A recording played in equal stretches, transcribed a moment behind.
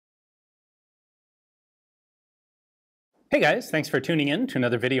Hey guys, thanks for tuning in to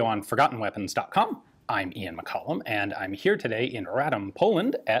another video on ForgottenWeapons.com. I'm Ian McCollum, and I'm here today in Radom,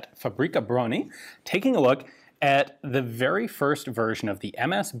 Poland at Fabryka Broni, taking a look at the very first version of the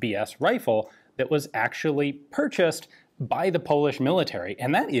MSBS rifle that was actually purchased by the Polish military,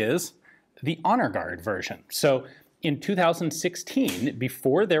 and that is the Honor Guard version. So in 2016,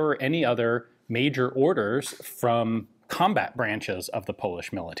 before there were any other major orders from combat branches of the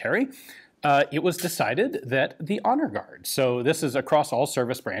Polish military, it was decided that the Honor Guard, so this is across all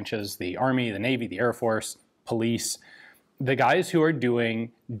service branches, the Army, the Navy, the Air Force, police, the guys who are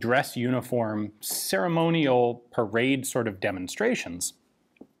doing dress uniform, ceremonial parade sort of demonstrations,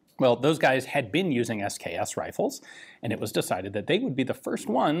 well, those guys had been using SKS rifles, and it was decided that they would be the first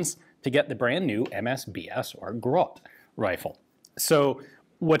ones to get the brand new MSBS or Grot rifle. So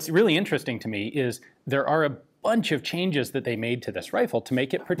what's really interesting to me is there are a bunch of changes that they made to this rifle to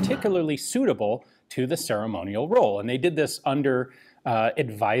make it particularly suitable to the ceremonial role. And they did this under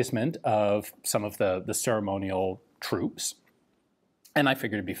advisement of some of the ceremonial troops. And I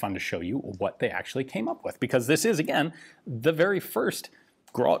figured it'd be fun to show you what they actually came up with, because this is, again, the very first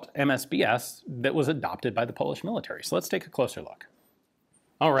Grot MSBS that was adopted by the Polish military. So let's take a closer look.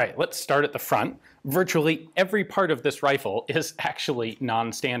 All right, let's start at the front. Virtually every part of this rifle is actually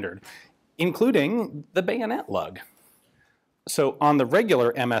non-standard, including the bayonet lug. So on the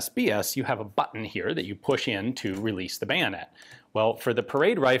regular MSBS, you have a button here that you push in to release the bayonet. Well, for the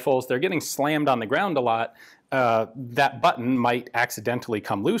parade rifles, they're getting slammed on the ground a lot. That button might accidentally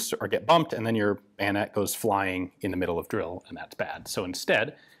come loose or get bumped, and then your bayonet goes flying in the middle of drill, and that's bad. So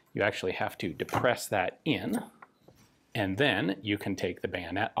instead, you actually have to depress that in, and then you can take the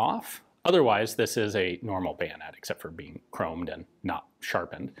bayonet off. Otherwise, this is a normal bayonet, except for being chromed and not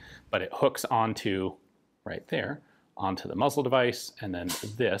sharpened. But it hooks onto, right there, onto the muzzle device, and then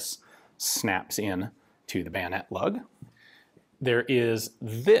this snaps in to the bayonet lug. There is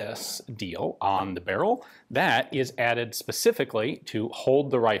this deal on the barrel that is added specifically to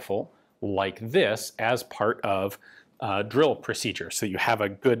hold the rifle like this as part of drill procedure. So you have a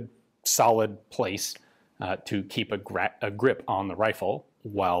good, solid place to keep a grip on the rifle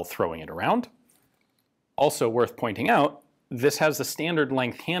while throwing it around. Also worth pointing out, this has the standard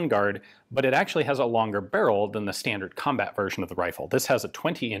length handguard, but it actually has a longer barrel than the standard combat version of the rifle. This has a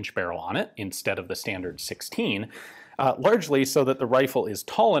 20-inch barrel on it instead of the standard 16, largely so that the rifle is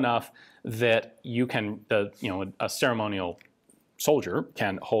tall enough that you can, a ceremonial soldier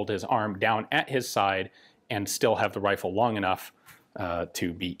can hold his arm down at his side and still have the rifle long enough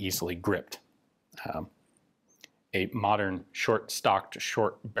to be easily gripped. A modern short-stocked,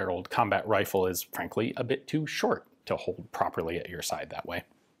 short-barreled combat rifle is frankly a bit too short to hold properly at your side that way.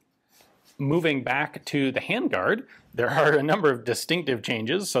 Moving back to the handguard, there are a number of distinctive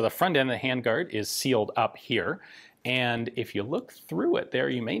changes. So the front end of the handguard is sealed up here. And if you look through it there,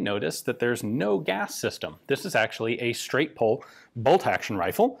 you may notice that there's no gas system. This is actually a straight pull bolt action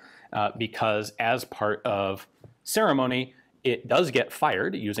rifle because as part of ceremony, it does get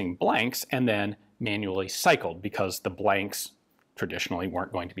fired using blanks and then manually cycled, because the blanks traditionally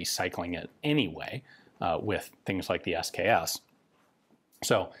weren't going to be cycling it anyway with things like the SKS.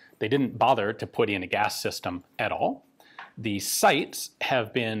 So they didn't bother to put in a gas system at all. The sights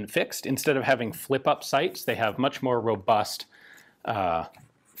have been fixed. Instead of having flip-up sights, they have much more robust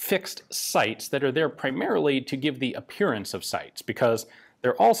fixed sights that are there primarily to give the appearance of sights, because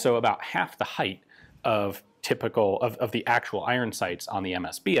they're also about half the height of the actual iron sights on the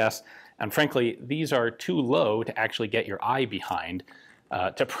MSBS. And frankly, these are too low to actually get your eye behind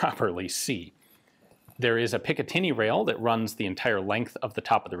to properly see. There is a Picatinny rail that runs the entire length of the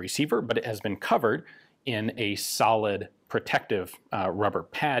top of the receiver, but it has been covered in a solid protective rubber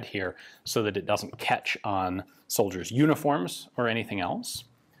pad here so that it doesn't catch on soldiers' uniforms or anything else.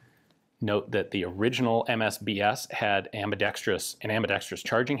 Note that the original MSBS had an ambidextrous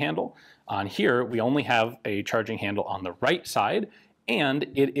charging handle. On here, we only have a charging handle on the right side, and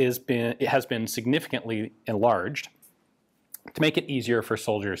it has been significantly enlarged to make it easier for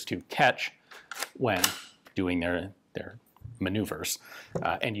soldiers to catch when doing their maneuvers.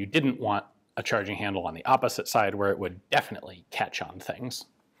 And you didn't want a charging handle on the opposite side where it would definitely catch on things.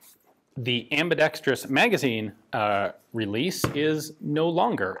 The ambidextrous magazine release is no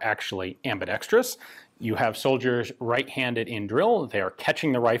longer actually ambidextrous. You have soldiers right-handed in drill. They are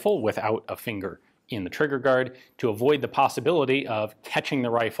catching the rifle without a finger in the trigger guard to avoid the possibility of catching the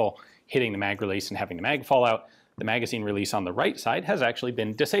rifle, hitting the mag release, and having the mag fall out. The magazine release on the right side has actually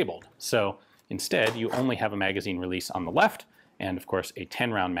been disabled. So instead, you only have a magazine release on the left, and of course a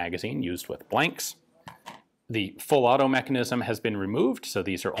 10-round magazine used with blanks. The full auto mechanism has been removed, so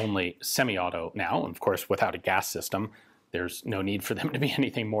these are only semi-auto now, and of course without a gas system. there's no need for them to be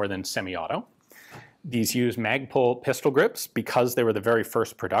anything more than semi-auto. These use Magpul pistol grips because they were the very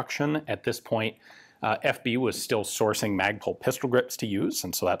first production. At this point, FB was still sourcing Magpul pistol grips to use,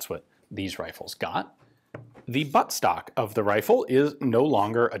 and so that's what these rifles got. The buttstock of the rifle is no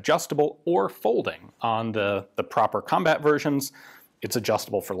longer adjustable or folding. On the proper combat versions, it's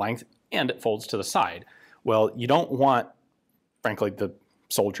adjustable for length and it folds to the side. Well, you don't want, frankly, the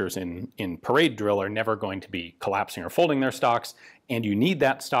soldiers in parade drill are never going to be collapsing or folding their stocks, and you need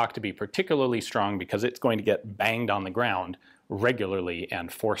that stock to be particularly strong because it's going to get banged on the ground regularly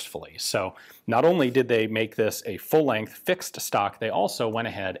and forcefully. So not only did they make this a full-length fixed stock, they also went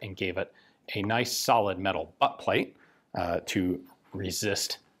ahead and gave it a nice solid metal butt plate to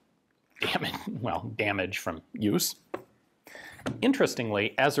resist damage from use.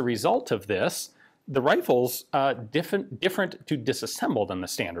 Interestingly, as a result of this, the rifle's different to disassemble than the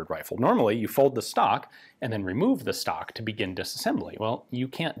standard rifle. Normally, you fold the stock and then remove the stock to begin disassembly. Well, you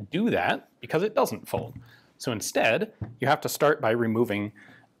can't do that because it doesn't fold. So instead, you have to start by removing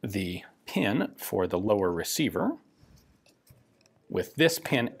the pin for the lower receiver. With this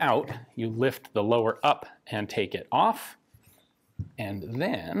pin out, you lift the lower up and take it off. And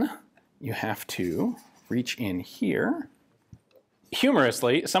then you have to reach in here.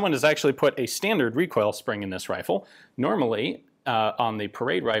 Humorously, someone has actually put a standard recoil spring in this rifle. Normally, on the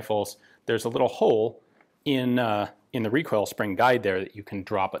parade rifles, there's a little hole in the recoil spring guide there that you can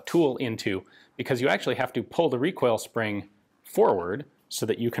drop a tool into, because you actually have to pull the recoil spring forward so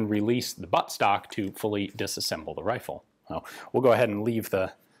that you can release the buttstock to fully disassemble the rifle. So we'll go ahead and leave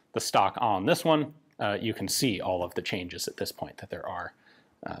the stock on this one. You can see all of the changes at this point that there are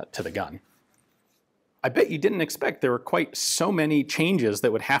to the gun. I bet you didn't expect there were quite so many changes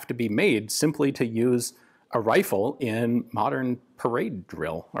that would have to be made simply to use a rifle in modern parade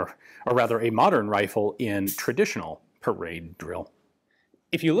drill, or rather a modern rifle in traditional parade drill.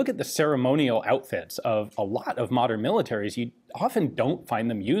 If you look at the ceremonial outfits of a lot of modern militaries, you often don't find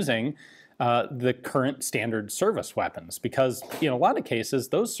them using the current standard service weapons, because in a lot of cases,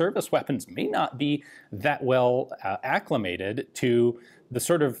 those service weapons may not be that well acclimated to the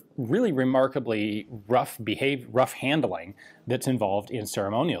sort of really remarkably rough handling that's involved in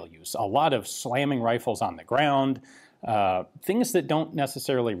ceremonial use. A lot of slamming rifles on the ground, things that don't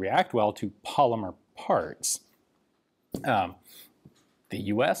necessarily react well to polymer parts. The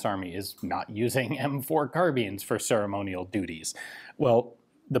US Army is not using M4 carbines for ceremonial duties. Well,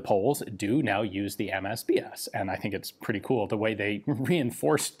 the Poles do now use the MSBS, and I think it's pretty cool the way they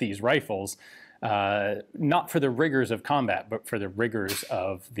reinforced these rifles, not for the rigors of combat, but for the rigors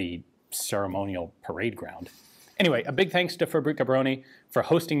of the ceremonial parade ground. Anyway, a big thanks to Fabrica Brony for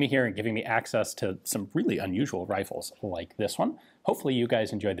hosting me here and giving me access to some really unusual rifles like this one. Hopefully you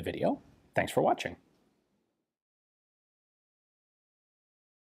guys enjoyed the video. Thanks for watching.